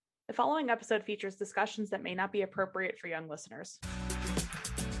The following episode features discussions that may not be appropriate for young listeners.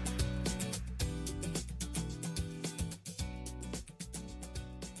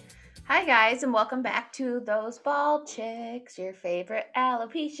 Hi guys, and welcome back to Those Bald Chicks, your favorite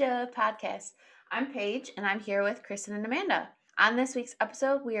alopecia podcast. I'm Paige, and I'm here with Kristen and Amanda. On this week's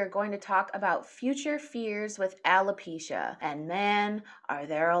episode, we are going to talk about future fears with alopecia, and man, are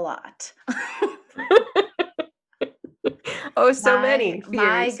there a lot. Oh, so many fears.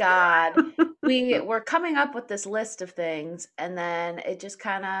 My God. We were coming up with this list of things, and then it just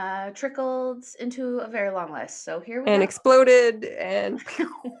kind of trickled into a very long list. So here we go. And exploded, and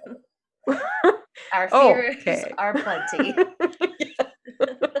our fears are plenty.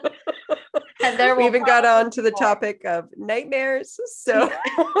 And there we even got on to the topic of nightmares. So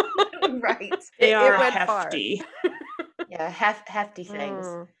right. They are went hefty. Far. Yeah, hefty things.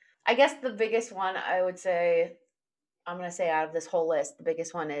 I guess the biggest one I'm going to say out of this whole list, the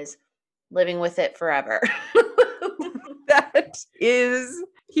biggest one is living with it forever. That is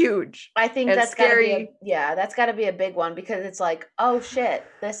huge. I think that's scary. That's got to be a big one, because it's like, oh shit,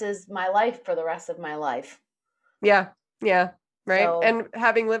 this is my life for the rest of my life. Yeah. Right. So, and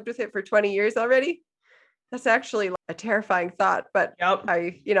having lived with it for 20 years already, that's actually a terrifying thought. But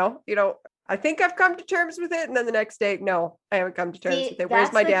I think I've come to terms with it. And then the next day, no, I haven't come to terms with it.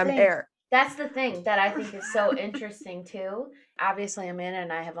 Where's my damn hair? That's the thing that I think is so interesting too. Obviously, Amanda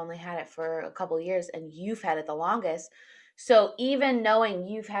and I have only had it for a couple of years, and you've had it the longest. So even knowing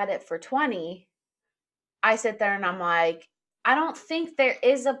you've had it for 20, I sit there and I'm like, I don't think there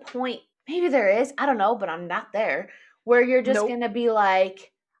is a point. Maybe there is. I don't know, but I'm not there. Where you're just going to be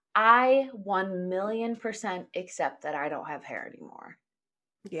like, I 1,000,000% accept that I don't have hair anymore.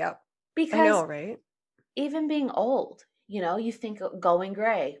 Yep. Because I know, right? Even being old, you think going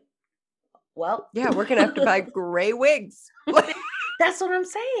gray. Well, yeah, we're going to have to buy gray wigs. That's what I'm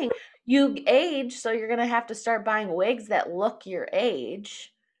saying. You age, so you're going to have to start buying wigs that look your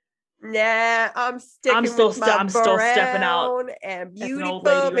age. Nah, I'm still stepping out and beautiful. As an old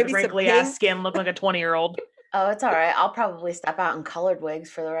lady with wrinkly ass skin, look like a 20-year-old. Oh, it's all right. I'll probably step out in colored wigs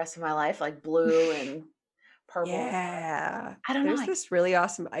for the rest of my life, like blue and purple. Yeah. I don't know. There's this really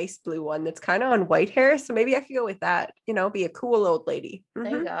awesome ice blue one that's kind of on white hair, so maybe I could go with that. Be a cool old lady. There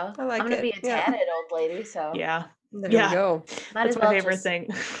you go. I like I'm going to be a tatted old lady, so. Yeah. There you go. That's my favorite thing.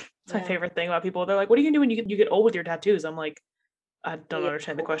 It's my favorite thing about people. They're like, what are you going to do when you get old with your tattoos? I'm like, I don't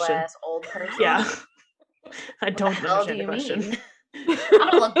understand the question. Old person. Yeah. I don't understand the question. Mean? I'm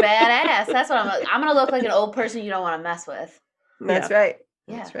gonna look badass. That's what I'm gonna look like, an old person you don't want to mess with. That's right.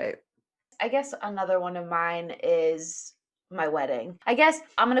 Yeah. That's right. I guess another one of mine is my wedding. I guess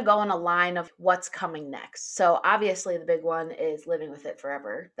I'm gonna go on a line of what's coming next. So obviously the big one is living with it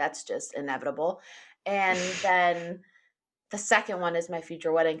forever. That's just inevitable. And then the second one is my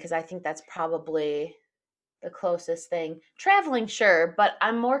future wedding, because I think that's probably the closest thing. Traveling, sure, but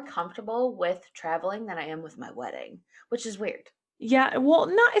I'm more comfortable with traveling than I am with my wedding, which is weird. Yeah, well,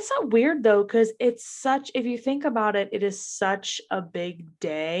 it's not weird though, because if you think about it, it is such a big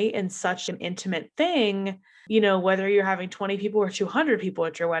day and such an intimate thing. Whether you're having 20 people or 200 people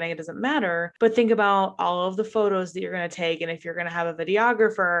at your wedding, it doesn't matter. But think about all of the photos that you're going to take. And if you're going to have a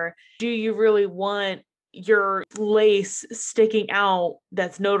videographer, do you really want your lace sticking out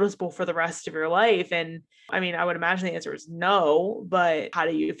that's noticeable for the rest of your life? And I mean, I would imagine the answer is no, but how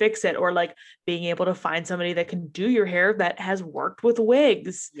do you fix it? Or like being able to find somebody that can do your hair that has worked with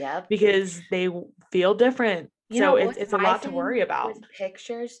wigs, because they feel different. So it's a lot to worry about. With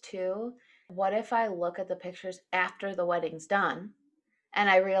pictures too. What if I look at the pictures after the wedding's done and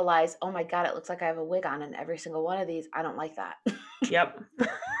I realize, oh my God, it looks like I have a wig on in every single one of these. I don't like that. Yep.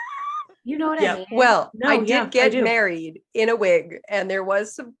 You know what I mean? Well, I did get married in a wig, and there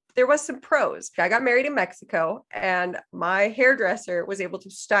was some pros. I got married in Mexico, and my hairdresser was able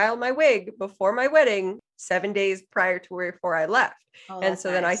to style my wig before my wedding 7 days prior to before I left. And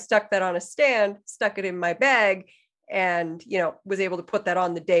so then I stuck that on a stand, stuck it in my bag, and was able to put that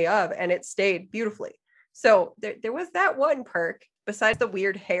on the day of, and it stayed beautifully. So there was that one perk, besides the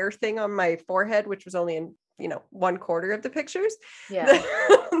weird hair thing on my forehead, which was only in 1/4 of the pictures. Yeah.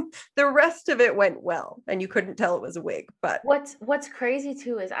 The rest of it went well, and you couldn't tell it was a wig. But what's crazy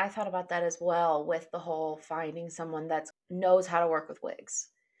too is I thought about that as well, with the whole finding someone that knows how to work with wigs.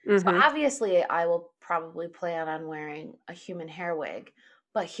 So obviously I will probably plan on wearing a human hair wig,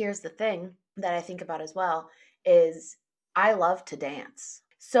 but here's the thing that I think about as well is I love to dance.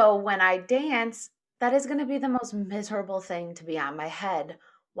 So when I dance, that is going to be the most miserable thing to be on my head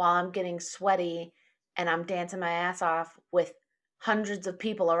while I'm getting sweaty and I'm dancing my ass off with hundreds of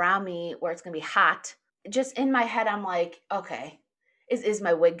people around me where it's going to be hot. Just in my head, I'm like, okay, is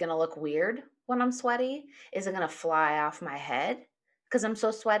my wig gonna look weird when I'm sweaty? Is it gonna fly off my head because I'm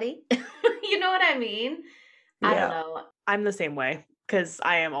so sweaty? You know what I mean? I don't Yeah. know. I'm the same way because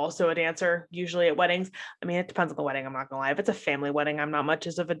I am also a dancer usually at weddings. I mean, it depends on the wedding. I'm not gonna lie. If it's a family wedding, I'm not much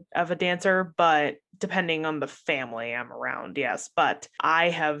as of a dancer, but depending on the family I'm around, yes. But I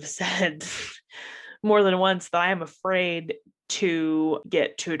have said more than once that I am afraid to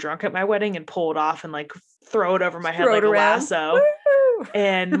get too drunk at my wedding and pull it off and like throw it over my head Throw like it a around. lasso. Woo!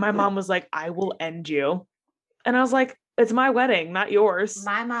 And my mom was like, I will end you. And I was like, it's my wedding, not yours.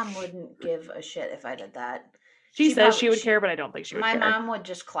 My mom wouldn't give a shit if I did that. She says she would care, but I don't think she would My care. mom would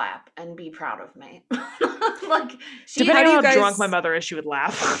just clap and be proud of me. Like Depending on how drunk my mother is, she would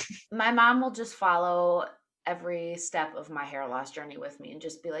laugh. My mom will just follow every step of my hair loss journey with me and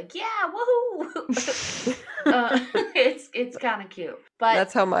just be like, "Yeah, woohoo!" It's kind of cute, but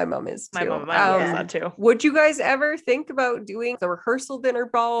That's how my mom is too. My mom does that too. Would you guys ever think about doing the rehearsal dinner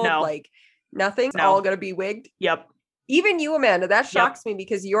ball? No. Like nothing's No. all gonna be wigged. Yep. Even you, Amanda, that shocks me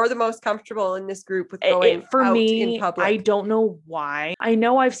because you're the most comfortable in this group with going for out me, in public. I don't know why. I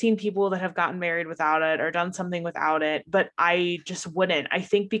know I've seen people that have gotten married without it or done something without it, but I just wouldn't. I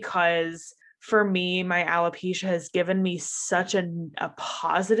think because for me, my alopecia has given me such a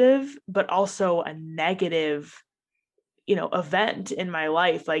positive, but also a negative, event in my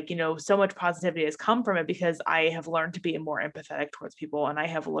life. Like, so much positivity has come from it because I have learned to be more empathetic towards people and I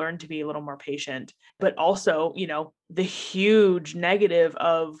have learned to be a little more patient. But also, the huge negative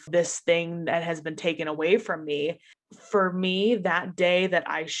of this thing that has been taken away from me. For me, that day that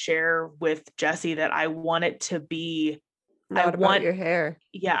I share with Jesse that I want it to be not about your hair.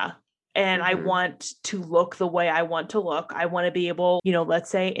 Yeah. And I want to look the way I want to look. I want to be able, let's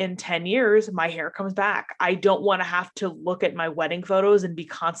say in 10 years, my hair comes back. I don't want to have to look at my wedding photos and be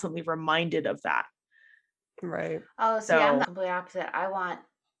constantly reminded of that. Right. Oh, see, I'm the complete opposite. I want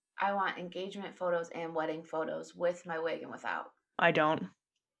engagement photos and wedding photos with my wig and without. I don't.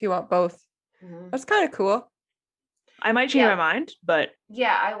 You want both? Mm-hmm. That's kind of cool. I might change my mind, but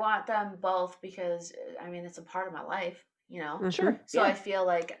yeah, I want them both because I mean it's a part of my life. Sure. So I feel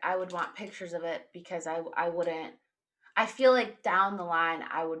like I would want pictures of it because I wouldn't. I feel like down the line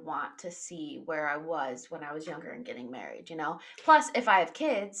I would want to see where I was when I was younger and getting married. Plus, if I have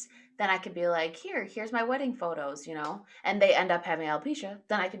kids, then I could be like, here's my wedding photos. And they end up having alopecia.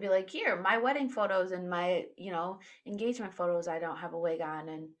 Then I could be like, here, my wedding photos and my engagement photos. I don't have a wig on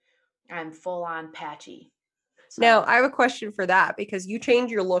and I'm full on patchy. So. Now, I have a question for that because you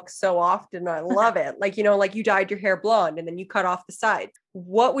change your look so often. I love it. Like you dyed your hair blonde and then you cut off the sides.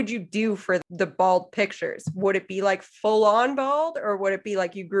 What would you do for the bald pictures? Would it be like full on bald or would it be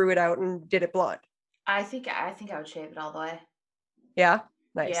like you grew it out and did it blonde? I think I would shave it all the way. Yeah.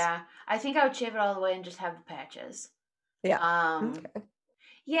 Nice. Yeah. I think I would shave it all the way and just have the patches. Yeah. Okay.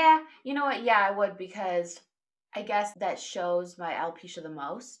 Yeah. You know what? Yeah, I would because I guess that shows my alopecia the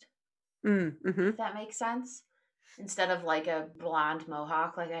most. Mm-hmm. If that makes sense. Instead of like a blonde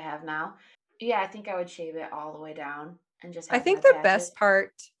mohawk like I have now. Yeah, I think I would shave it all the way down and just have I think the best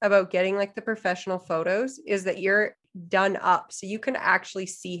part about getting like the professional photos is that you're done up. So you can actually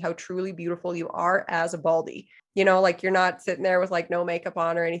see how truly beautiful you are as a baldy. Like you're not sitting there with like no makeup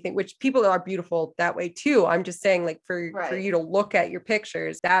on or anything, which people are beautiful that way too. I'm just saying like for you to look at your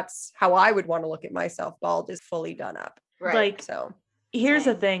pictures, that's how I would want to look at myself bald is fully done up. Right. Like, so here's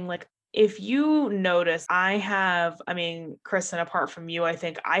the thing, like if you notice, Kristen, apart from you, I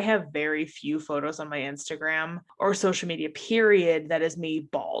think I have very few photos on my Instagram or social media, period, that is me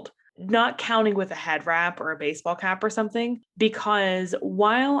bald. Not counting with a head wrap or a baseball cap or something, because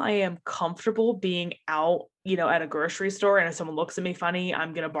while I am comfortable being out, at a grocery store and if someone looks at me funny,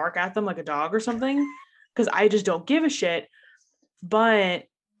 I'm going to bark at them like a dog or something because I just don't give a shit. But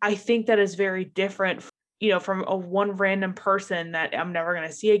I think that is very different from a one random person that I'm never going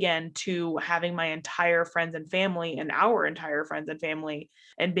to see again to having my entire friends and family and our entire friends and family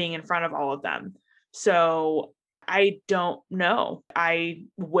and being in front of all of them. So I don't know. I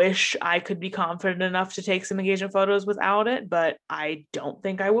wish I could be confident enough to take some engagement photos without it, but I don't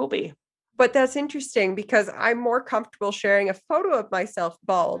think I will be. But that's interesting because I'm more comfortable sharing a photo of myself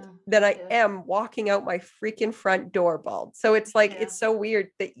bald than I am walking out my freaking front door bald. So it's like, it's so weird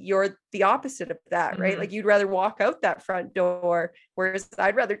that you're the opposite of that, right? Like you'd rather walk out that front door, whereas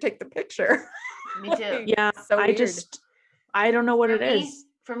I'd rather take the picture. Me too. Yeah. So I don't know what it is.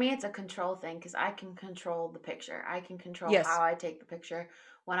 For me, it's a control thing because I can control the picture. I can control how I take the picture.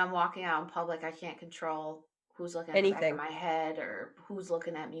 When I'm walking out in public, I can't control who's looking at the back of my head or who's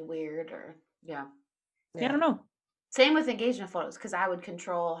looking at me weird or I don't know. Same with engagement photos because I would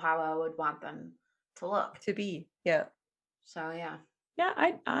control how I would want them to look. To be. Yeah. So yeah. Yeah,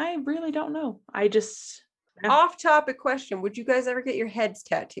 I really don't know. I just Off-topic question: would you guys ever get your heads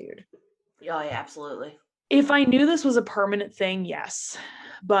tattooed? Oh yeah, absolutely. If I knew this was a permanent thing, yes.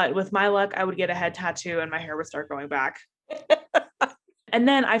 But with my luck, I would get a head tattoo and my hair would start growing back. And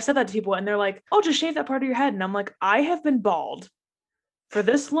then I've said that to people and they're like, "Oh, just shave that part of your head." And I'm like, I have been bald for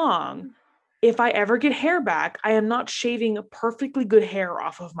this long. If I ever get hair back, I am not shaving perfectly good hair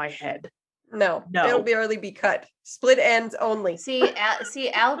off of my head. No. It'll barely be cut. Split ends only. See,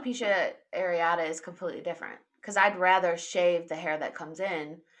 alopecia areata is completely different because I'd rather shave the hair that comes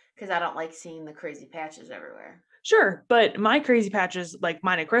in because I don't like seeing the crazy patches everywhere. Sure, but my crazy patches, like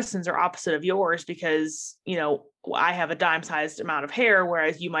mine and Kristen's, are opposite of yours because, you know, I have a dime-sized amount of hair,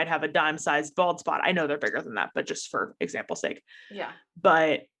 whereas you might have a dime-sized bald spot. I know they're bigger than that, but just for example's sake. Yeah.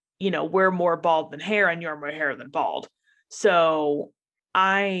 But, you know, we're more bald than hair and you're more hair than bald. So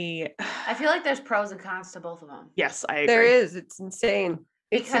I feel like there's pros and cons to both of them. Yes, I agree. There is. It's insane.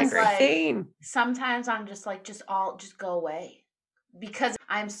 Because like sometimes I'm just like, just go away because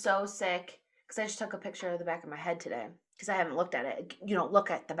I'm so sick. Because I just took a picture of the back of my head today because I haven't looked at it. You don't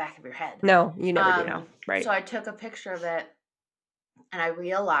look at the back of your head. No, you never do. No, right. So I took a picture of it and I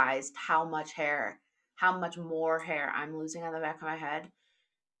realized how much more hair I'm losing on the back of my head.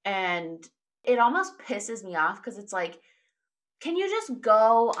 And it almost pisses me off because it's like, can you just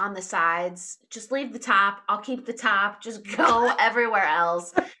go on the sides? Just leave the top. I'll keep the top. Just go everywhere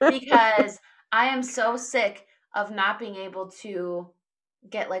else because I am so sick of not being able to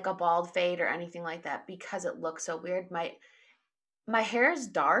get like a bald fade or anything like that because it looks so weird. My hair is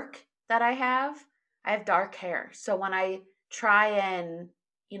dark that I have dark hair. So when I try and,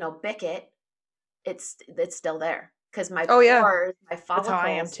 you know, bick it, it's still there because my pores, my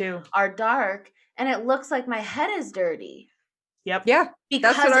follicles are dark and it looks like my head is dirty. Yep. Yeah.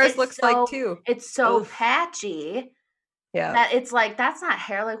 Because that's what ours looks like too. It's so patchy. Yeah. That it's like, that's not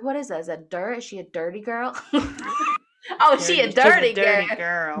hair. Like, what is that? Is that dirt? Is she a dirty girl? Oh, she a dirty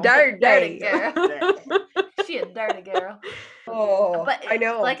girl. Dirty girl. She a dirty girl. Oh, but I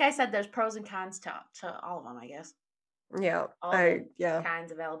know. Like I said, there's pros and cons to all of them, I guess. Yeah. All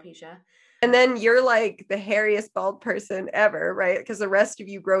kinds of alopecia. And then you're like the hairiest bald person ever, right? Because the rest of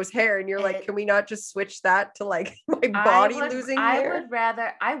you grows hair and you're like, can we not just switch that to like my body losing hair?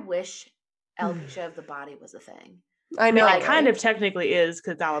 I wish alopecia of the body was a thing. I know. It kind of technically is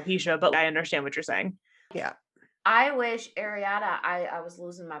because it's alopecia, but I understand what you're saying. Yeah. I wish areata, I was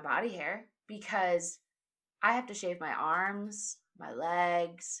losing my body hair because I have to shave my arms, my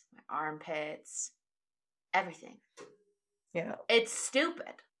legs, my armpits, everything. Yeah. It's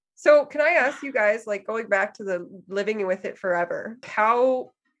stupid. So can I ask you guys, like going back to the living with it forever,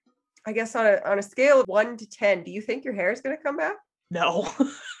 how, I guess on a scale of 1 to 10, do you think your hair is going to come back? No.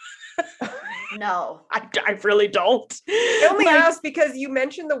 No. I really don't. I only asked because you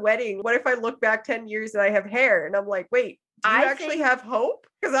mentioned the wedding. What if I look back 10 years and I have hair? And I'm like, wait, do you actually have hope?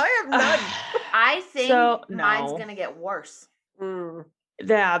 Because I have none. I think mine's going to get worse.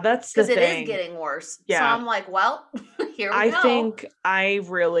 Yeah, that's the thing. Because it is getting worse. Yeah. So I'm like, well, here we go. I think I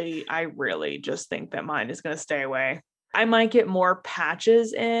really just think that mine is going to stay away. I might get more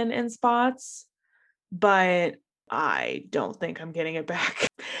patches in spots, but I don't think I'm getting it back.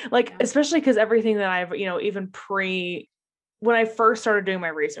 Like, especially because everything that I've, you know, even when I first started doing my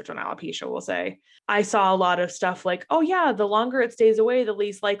research on alopecia, we'll say, I saw a lot of stuff like, oh yeah, the longer it stays away, the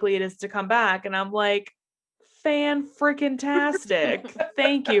least likely it is to come back. And I'm like, fan-freaking-tastic.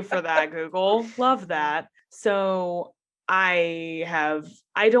 Thank you for that, Google. Love that. So I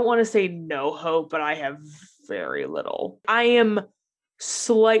don't want to say no hope, but I have very little. I am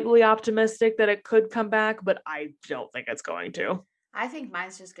slightly optimistic that it could come back, but I don't think it's going to. I think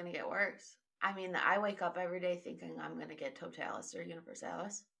mine's just going to get worse. I mean, I wake up every day thinking I'm going to get totalis or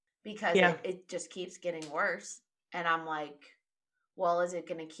universalis because it just keeps getting worse. And I'm like, well, is it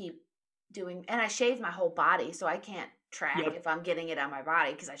going to keep doing? And I shave my whole body, so I can't track if I'm getting it on my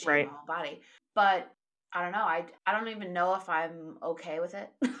body because I shave my whole body. But I don't know. I don't even know if I'm okay with it.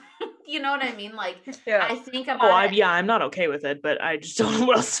 You know what I mean? Like, I think about it. I'm not okay with it, but I just don't know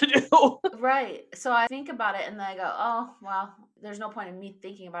what else to do. Right. So I think about it and then I go, oh, well, there's no point in me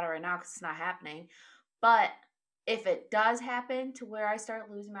thinking about it right now because it's not happening. But if it does happen to where I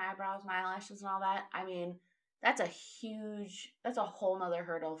start losing my eyebrows, my eyelashes and all that, I mean, that's a whole nother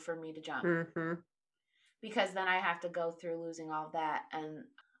hurdle for me to jump. Mm-hmm. Because then I have to go through losing all of that. And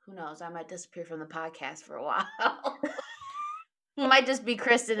who knows, I might disappear from the podcast for a while. It might just be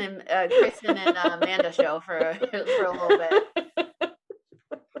Kristen and Amanda show for a little bit.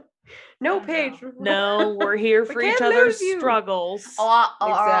 No, Paige. No, we're here for each other's struggles. Or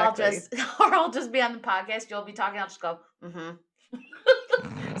I'll just be on the podcast. You'll be talking. I'll just go, mm-hmm.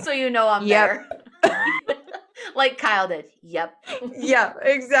 So you know I'm there. Like Kyle did. Yep. Yeah,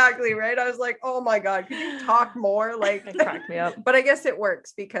 exactly. Right. I was like, oh my God, could you talk more? Like, It cracked me up. But I guess it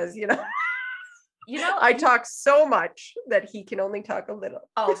works because, I talk so much that he can only talk a little.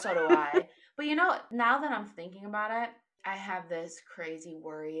 Oh, so do I. But now that I'm thinking about it, I have this crazy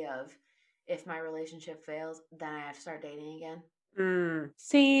worry of if my relationship fails, then I have to start dating again.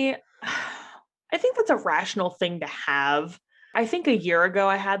 See, I think that's a rational thing to have. I think a year ago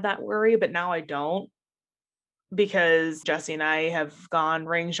I had that worry, but now I don't, because Jesse and I have gone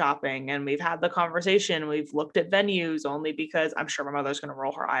ring shopping and we've had the conversation. We've looked at venues, only because I'm sure my mother's going to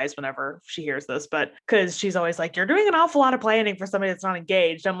roll her eyes whenever she hears this, but because she's always like, you're doing an awful lot of planning for somebody that's not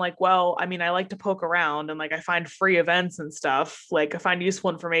engaged. I'm like, well, I mean, I like to poke around and like I find free events and stuff. Like I find useful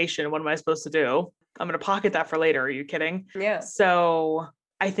information. What am I supposed to do? I'm going to pocket that for later. Are you kidding? Yeah. So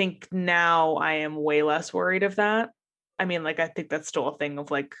I think now I am way less worried of that. I mean, like, I think that's still a thing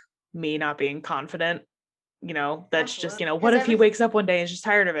of like me not being confident. That's just, what if he wakes up one day and is just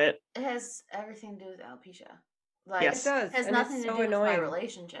tired of it? It has everything to do with alopecia. Like, yes, it does. It has nothing to do with my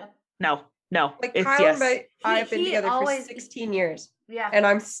relationship. No. Like Kyle and I have been together for 16 years. Yeah. And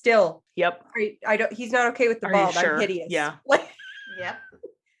I'm still. Yep. He's not okay with the bald. Sure? I'm hideous. Yeah. Yep.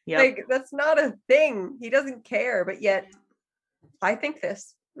 Like, that's not a thing. He doesn't care, but yet I think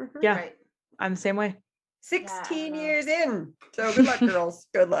this. Mm-hmm. Yeah. Right. I'm the same way. 16 years in. So good luck, girls.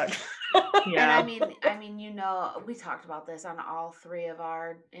 Good luck. Yeah. And I mean, we talked about this on all three of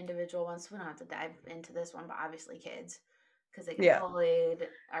our individual ones. We don't have to dive into this one, but obviously kids, because they get bullied.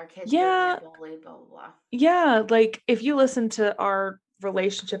 Our kids get bullied, blah, blah, blah. Yeah. Like if you listen to our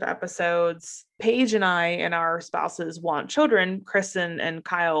relationship episodes, Paige and I and our spouses want children. Kristen and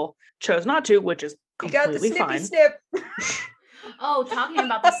Kyle chose not to, which is completely fine. Snip. Oh, talking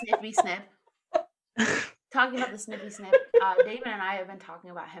about the snippy snip. Talking about the snippy snip, David and I have been talking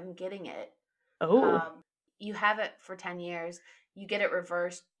about him getting it. Oh. You have it for 10 years. You get it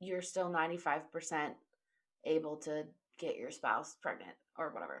reversed. You're still 95% able to get your spouse pregnant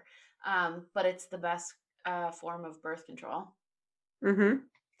or whatever. But it's the best form of birth control. Mm-hmm.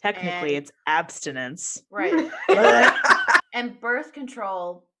 Technically, it's abstinence. Right. And birth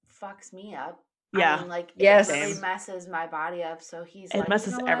control fucks me up. Yeah. I mean, like, it really messes my body up. So it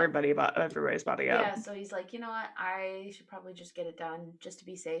messes everybody's body up. Yeah. So he's like, you know what? I should probably just get it done just to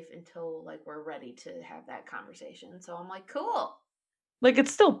be safe until like we're ready to have that conversation. So I'm like, cool. Like,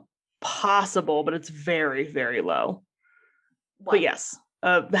 it's still possible, but it's very, very low. What? But yes,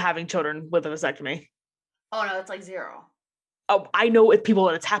 having children with a vasectomy. Oh no, it's like 0. Oh, I know with people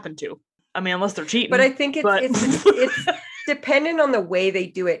that it's happened to. I mean, unless they're cheating. But I think it's dependent on the way they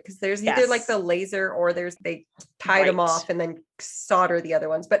do it, because there's either like the laser or they tie them off and then solder the other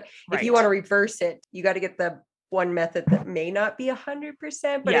ones. But if you want to reverse it, you got to get the one method that may not be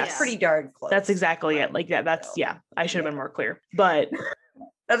 100%, but it's pretty darn close. That's exactly it. Like that's I should have been more clear, but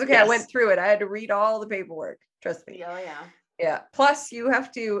that's okay. I went through it. I had to read all the paperwork. Trust me. Oh yeah. Yeah. Plus, you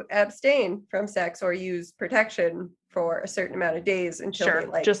have to abstain from sex or use protection for a certain amount of days until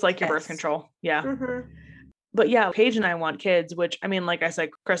they just like your birth control. Yeah. Mm-hmm. But yeah, Paige and I want kids, which I mean, like I said,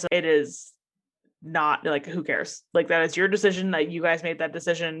 Chris, it is not like, who cares? Like, that is your decision. That you guys made that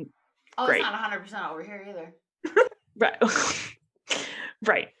decision. Oh, great. It's not 100% over here either. Right.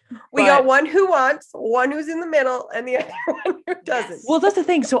 Right. We got one who wants, one who's in the middle, and the other one who doesn't. Yes. Well, that's the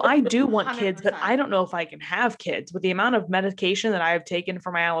thing. So I do want 100%. Kids, but I don't know if I can have kids with the amount of medication that I have taken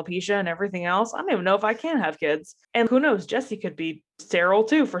for my alopecia and everything else. I don't even know if I can have kids. And who knows? Jesse could be sterile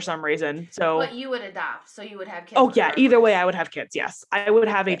too for some reason. So, but you would adopt, so you would have kids. Oh yeah. Either way, I would have kids. Yes, I would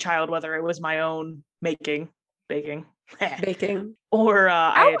have a child, whether it was my own baking, or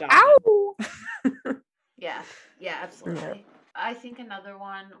I adopt. Ow. Yeah. Yeah. Absolutely. Yeah. I think another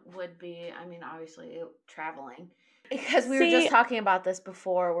one would be, I mean, obviously traveling, because we were just talking about this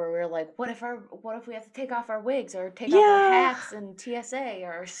before, where we were like, what if we have to take off our wigs or take off our hats and TSA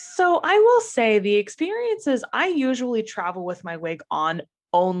or. So I will say the experiences, I usually travel with my wig on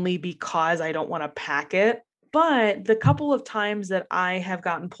only because I don't want to pack it. But the couple of times that I have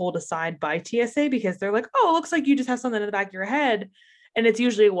gotten pulled aside by TSA because they're like, oh, it looks like you just have something in the back of your head. And it's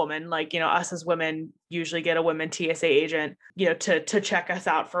usually a woman, like, us as women usually get a women TSA agent, to check us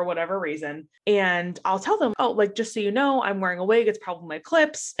out for whatever reason. And I'll tell them, oh, like, just so you know, I'm wearing a wig. It's probably my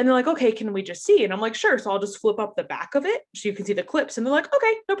clips. And they're like, okay, can we just see? And I'm like, sure. So I'll just flip up the back of it so you can see the clips. And they're like,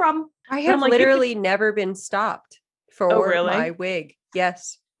 okay, no problem. I have literally never been stopped for my wig.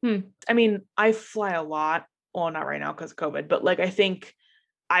 Yes. I mean, I fly a lot. Well, not right now because of COVID, but like, I think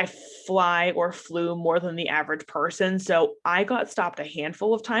I fly or flew more than the average person. So I got stopped a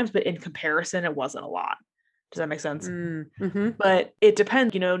handful of times, but in comparison, it wasn't a lot. Does that make sense? Mm-hmm. But it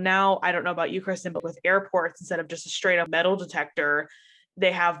depends, now I don't know about you, Kristen, but with airports, instead of just a straight up metal detector,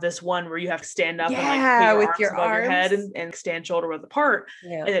 they have this one where you have to stand up and like put your with arms your above your head arms. and stand shoulder width apart,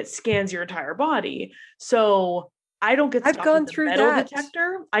 Yeah. and it scans your entire body. So I don't get I've stopped gone at the through metal that.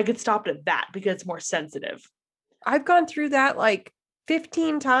 detector. I get stopped at that because it's more sensitive. I've gone through that like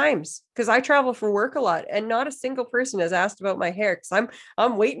 15 times because I travel for work a lot, and not a single person has asked about my hair because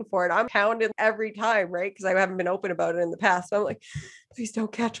I'm waiting for it. I'm pounding every time, right? Because I haven't been open about it in the past. So I'm like, please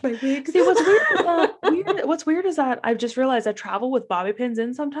don't catch my wig. See, what's weird is that I've just realized I travel with bobby pins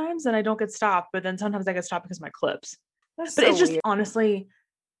in sometimes and I don't get stopped, but then sometimes I get stopped because of my clips. That's But so it's just weird. honestly,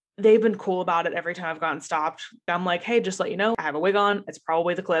 they've been cool about it every time I've gotten stopped. I'm like, hey, just let you know, I have a wig on. It's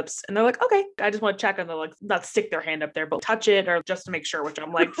probably the clips. And they're like, okay, I just want to check. And they're like, not stick their hand up there, but touch it or just to make sure, which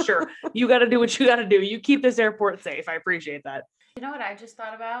I'm like, sure, you got to do what you got to do. You keep this airport safe. I appreciate that. You know what I just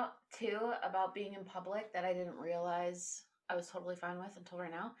thought about too, about being in public that I didn't realize I was totally fine with until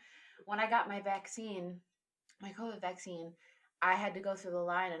right now? When I got my vaccine, my COVID vaccine, I had to go through the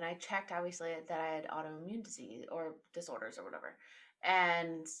line and I checked obviously that I had autoimmune disease or disorders or whatever.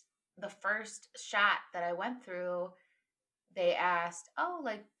 And the first shot that I went through, they asked, "Oh,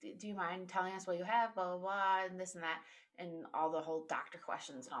 like, do you mind telling us what you have?" Blah blah blah, and this and that, and all the whole doctor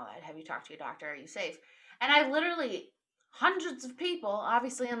questions and all that. Have you talked to your doctor? Are you safe? And I literally hundreds of people,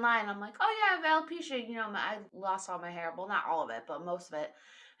 obviously in line. I'm like, "Oh yeah, I have alopecia. I lost all my hair. Well, not all of it, but most of it."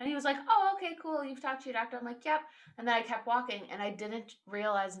 And he was like, "Oh, okay, cool. You've talked to your doctor." I'm like, "Yep." And then I kept walking, and I didn't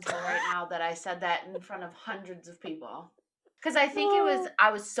realize until right now that I said that in front of hundreds of people. Because I think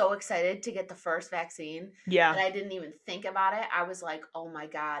I was so excited to get the first vaccine Yeah. that I didn't even think about it. I was like, oh my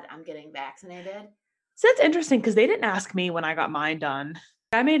God, I'm getting vaccinated. So that's interesting because they didn't ask me when I got mine done.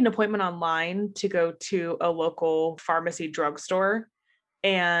 I made an appointment online to go to a local pharmacy drugstore,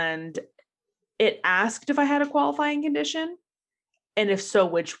 and it asked if I had a qualifying condition. And if so,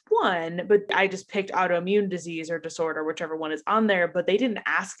 which one? But I just picked autoimmune disease or disorder, whichever one is on there. But they didn't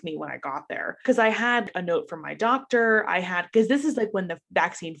ask me when I got there because I had a note from my doctor. Because this is like when the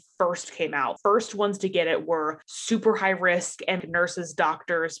vaccine first came out. First ones to get it were super high risk and nurses,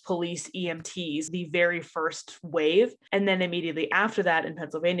 doctors, police, EMTs, the very first wave. And then immediately after that in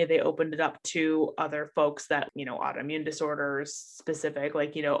Pennsylvania, they opened it up to other folks that, autoimmune disorders specific,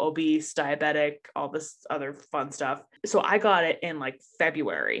 like, obese, diabetic, all this other fun stuff. So I got it in like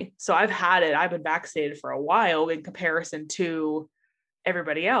February. So I've been vaccinated for a while in comparison to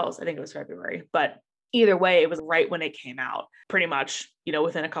everybody else. I think it was February, but either way, it was right when it came out, pretty much,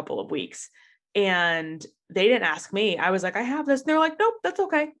 within a couple of weeks. And they didn't ask me. I was like, I have this. And they're like, nope, that's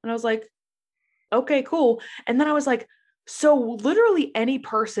okay. And I was like, okay, cool. And then I was like, so literally any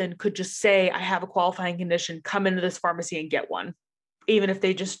person could just say, I have a qualifying condition, come into this pharmacy and get one, even if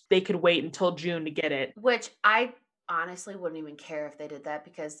they could wait until June to get it. Which I honestly wouldn't even care if they did that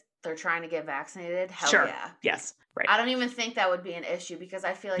because they're trying to get vaccinated. Hell sure. Yeah. Yes. Right. I don't even think that would be an issue because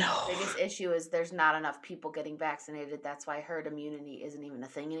I feel like the biggest issue is there's not enough people getting vaccinated. That's why herd immunity isn't even a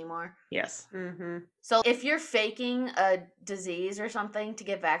thing anymore. Yes. Mm-hmm. So if you're faking a disease or something to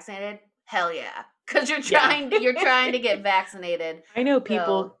get vaccinated, hell yeah. Because you're trying to get vaccinated. I know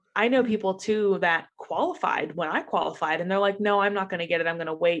people too that qualified when I qualified, and they're like, no, I'm not going to get it. I'm going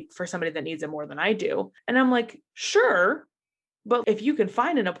to wait for somebody that needs it more than I do. And I'm like, sure. But if you can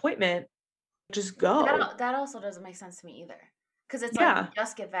find an appointment, just go. That also doesn't make sense to me either. Because it's Yeah. like,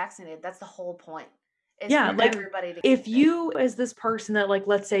 just get vaccinated. That's the whole point. Yeah, like everybody to if you as this person that, like,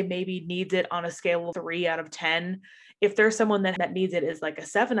 let's say maybe needs it on a scale of 3 out of 10, if there's someone that needs it is like a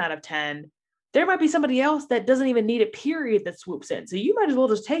 7 out of 10, there might be somebody else that doesn't even need it, period, that swoops in. So you might as well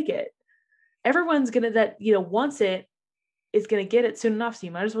just take it. Everyone's gonna wants it is gonna get it soon enough. So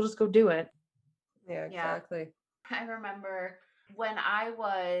you might as well just go do it. Yeah, exactly. I remember when I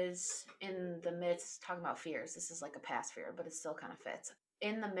was in the midst, talking about fears, this is like a past fear, but it still kind of fits.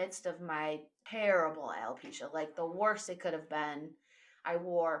 In the midst of my terrible alopecia, like the worst it could have been, I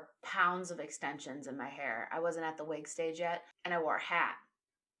wore pounds of extensions in my hair. I wasn't at the wig stage yet, and I wore a hat.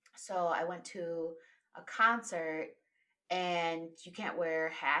 So I went to a concert, and you can't wear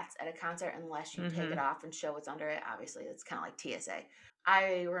hats at a concert unless you take it off and show what's under it. Obviously, it's kind of like TSA.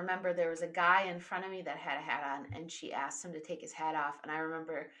 I remember there was a guy in front of me that had a hat on, and she asked him to take his hat off. And I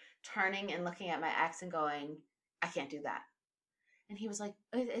remember turning and looking at my ex and going, I can't do that. And he was like,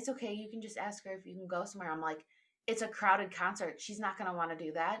 it's okay. You can just ask her if you can go somewhere. I'm like, it's a crowded concert. She's not going to want to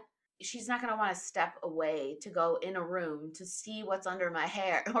do that. She's not going to want to step away to go in a room to see what's under my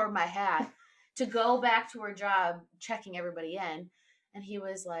hair or my hat, to go back to her job checking everybody in. And he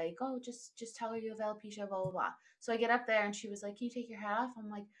was like, oh, just tell her you have alopecia, blah, blah, blah. So I get up there and she was like, can you take your hat off? I'm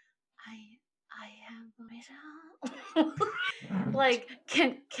like, I am like,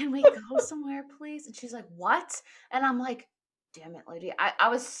 can we go somewhere, please? And she's like, what? And I'm like, damn it, lady. I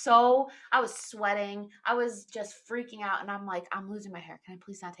was sweating. I was just freaking out. And I'm like, I'm losing my hair. Can I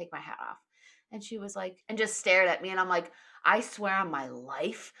please not take my hat off? And she was like, and just stared at me. And I'm like, I swear on my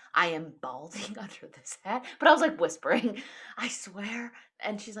life, I am balding under this hat. But I was like whispering, I swear.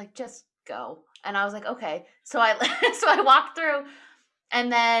 And she's like, just go. And I was like, okay. So I walked through,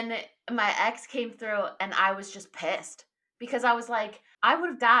 and then my ex came through, and I was just pissed because I was like, I would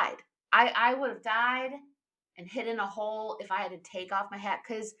have died. I would have died and hid in a hole if I had to take off my hat,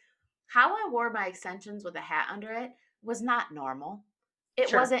 because how I wore my extensions with a hat under it was not normal.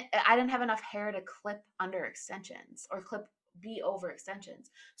 It wasn't, I didn't have enough hair to clip under extensions or be over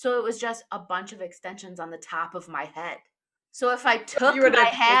extensions. So it was just a bunch of extensions on the top of my head. So if I took my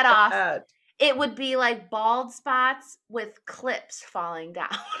hat off, it would be like bald spots with clips falling down,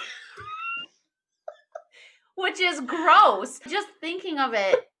 which is gross. Just thinking of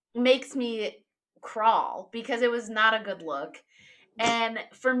it makes me crawl because it was not a good look. And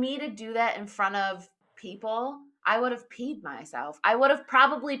for me to do that in front of people, I would have peed myself. I would have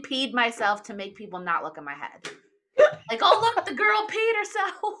probably peed myself to make people not look at my head. Like, oh, look, the girl peed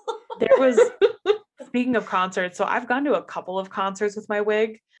herself. There was, speaking of concerts, so I've gone to a couple of concerts with my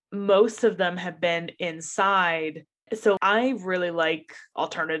wig. Most of them have been inside. So I really like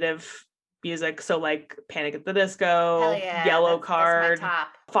alternative music. So like Panic at the Disco, Yellow Card,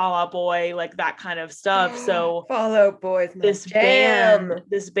 Fall Out Boy, like that kind of stuff. So Fall Out Boy's my jam.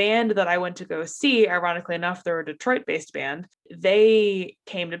 This band that I went to go see, ironically enough, they're a Detroit-based band. They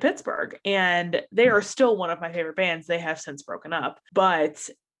came to Pittsburgh, and they are still one of my favorite bands. They have since broken up, but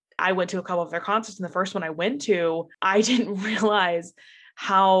I went to a couple of their concerts, and the first one I went to, I didn't realize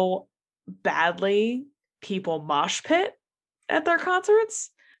how badly people mosh pit at their concerts.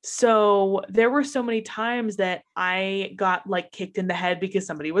 So there were so many times that I got like kicked in the head because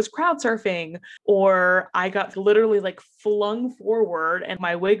somebody was crowd surfing, or I got literally like flung forward and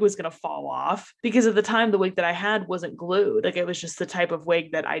my wig was going to fall off because at the time the wig that I had wasn't glued. Like it was just the type of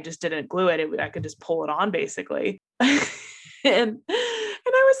wig that I just didn't glue it. I could just pull it on basically. and I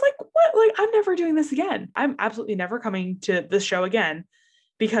was like, what? Like, I'm never doing this again. I'm absolutely never coming to this show again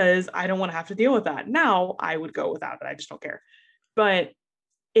because I don't want to have to deal with that. Now I would go without it. I just don't care. But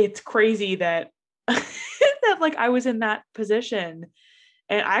it's crazy that that like I was in that position.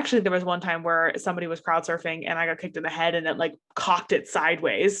 And actually there was one time where somebody was crowd surfing and I got kicked in the head and it like cocked it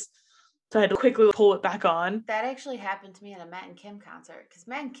sideways. So I had to quickly pull it back on. That actually happened to me at a Matt and Kim concert, because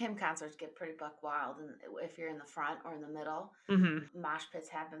Matt and Kim concerts get pretty buck wild. And if you're in the front or in the middle, mosh pits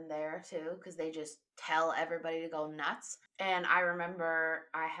happen there too, because they just tell everybody to go nuts. And I remember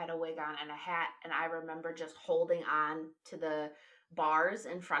I had a wig on and a hat, and I remember just holding on to the bars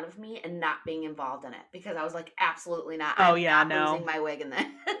in front of me and not being involved in it because I was like, absolutely not. I'm not losing my wig in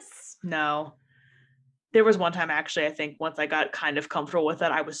this. No. There was one time actually, I think once I got kind of comfortable with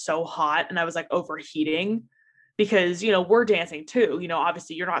it, I was so hot and I was like overheating because, you know, we're dancing too. You know,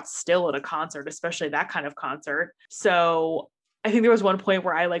 obviously you're not still at a concert, especially that kind of concert. So I think there was one point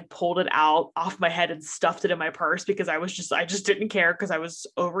where I like pulled it out off my head and stuffed it in my purse because I just didn't care because I was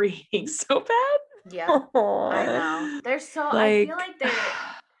overheating so bad. Yeah, I know. There's so like,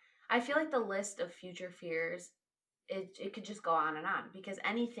 I feel like the list of future fears, it could just go on and on because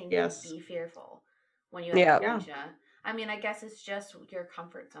anything can be fearful when you have dementia. I mean, I guess it's just your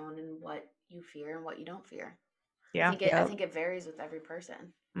comfort zone and what you fear and what you don't fear. Yeah, I think it varies with every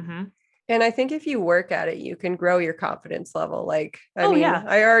person. Mm-hmm. And I think if you work at it, you can grow your confidence level. Like,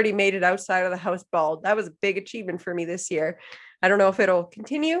 I already made it outside of the house bald. That was a big achievement for me this year. I don't know if it'll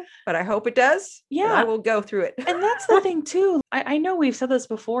continue, but I hope it does. Yeah. I will go through it. And that's the thing too. I know we've said this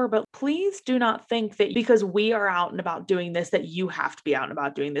before, but please do not think that because we are out and about doing this, that you have to be out and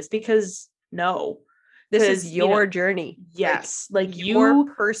about doing this, because no. This is your journey. Yes. Like your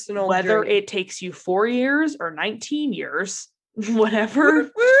personal whether journey. It takes you 4 years or 19 years, whatever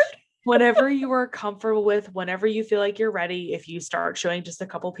you are comfortable with, whenever you feel like you're ready. If you start showing just a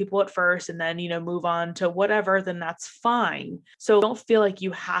couple people at first and then, move on to whatever, then that's fine. So don't feel like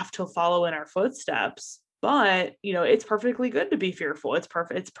you have to follow in our footsteps, but it's perfectly good to be fearful. It's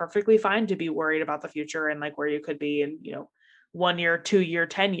perfectly fine to be worried about the future and like where you could be in, 1 year, 2 year,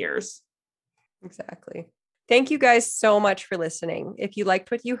 10 years. Exactly. Thank you guys so much for listening. If you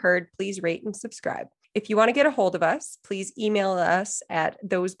liked what you heard, please rate and subscribe. If you want to get a hold of us, please email us at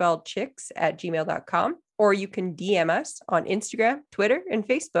thosebaldchicks@gmail.com, or you can DM us on Instagram, Twitter, and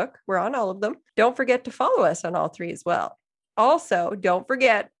Facebook. We're on all of them. Don't forget to follow us on all three as well. Also, don't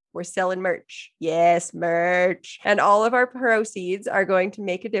forget, We're selling merch. Yes, merch. And all of our proceeds are going to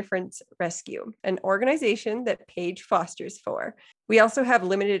Make a Difference Rescue, an organization that Paige fosters for. We also have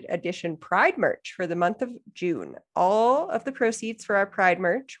limited edition Pride merch for the month of June. All of the proceeds for our Pride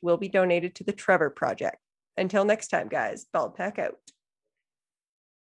merch will be donated to the Trevor Project. Until next time, guys, Bald Pack out.